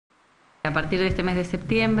A partir de este mes de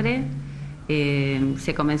septiembre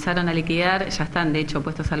se comenzaron a liquidar, ya están de hecho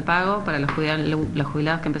puestos al pago para los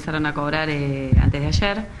jubilados que empezaron a cobrar antes de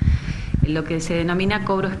ayer, lo que se denomina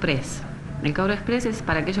cobro express. El cobro express es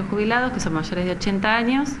para aquellos jubilados que son mayores de 80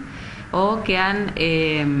 años o que han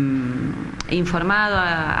informado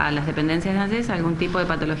a las dependencias de ANSES algún tipo de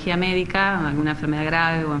patología médica, alguna enfermedad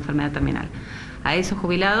grave o enfermedad terminal. A esos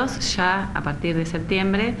jubilados ya a partir de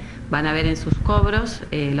septiembre van a ver en sus cobros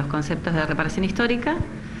los conceptos de reparación histórica.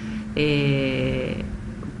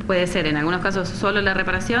 Puede ser en algunos casos solo la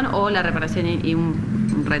reparación o la reparación y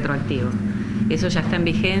un retroactivo. Eso ya está en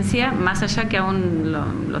vigencia, más allá que aún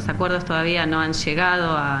los acuerdos todavía no han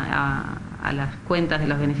llegado a las cuentas de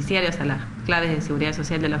los beneficiarios, a las claves de seguridad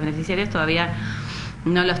social de los beneficiarios, todavía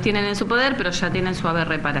no los tienen en su poder, pero ya tienen su haber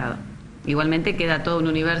reparado. Igualmente queda todo un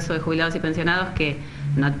universo de jubilados y pensionados que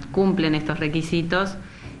no cumplen estos requisitos,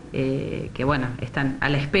 que bueno, están a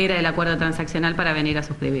la espera del acuerdo transaccional para venir a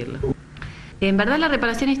suscribirlo. En verdad la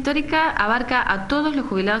reparación histórica abarca a todos los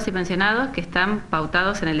jubilados y pensionados que están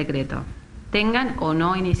pautados en el decreto, tengan o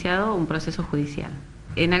no iniciado un proceso judicial.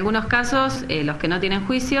 En algunos casos, los que no tienen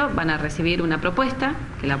juicio van a recibir una propuesta,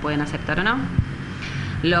 que la pueden aceptar o no.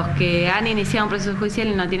 Los que han iniciado un proceso judicial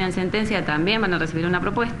y no tienen sentencia también van a recibir una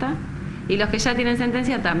propuesta. Y los que ya tienen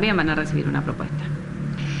sentencia también van a recibir una propuesta.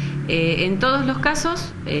 En todos los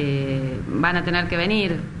casos van a tener que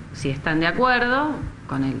venir, si están de acuerdo,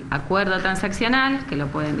 con el acuerdo transaccional, que lo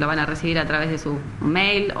van a recibir a través de su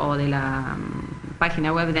mail o de la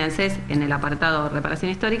página web de ANSES en el apartado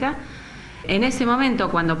Reparación Histórica. En ese momento,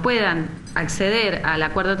 cuando puedan acceder al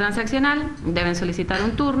acuerdo transaccional, deben solicitar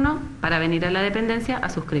un turno para venir a la dependencia a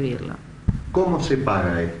suscribirlo. ¿Cómo se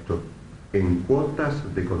paga esto? ¿En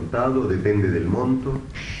cuotas de contado? ¿Depende del monto?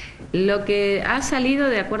 Lo que ha salido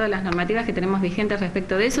de acuerdo a las normativas que tenemos vigentes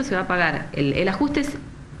respecto de eso, se va a pagar. El ajuste es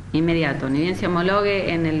inmediato, ni bien se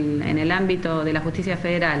homologue en el ámbito de la justicia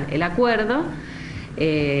federal el acuerdo,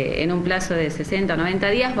 en un plazo de 60 o 90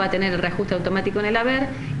 días va a tener el reajuste automático en el haber,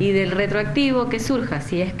 y del retroactivo que surja,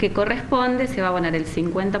 si es que corresponde, se va a abonar el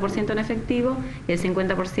 50% en efectivo y el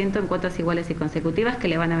 50% en cuotas iguales y consecutivas que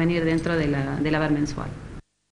le van a venir dentro del haber mensual.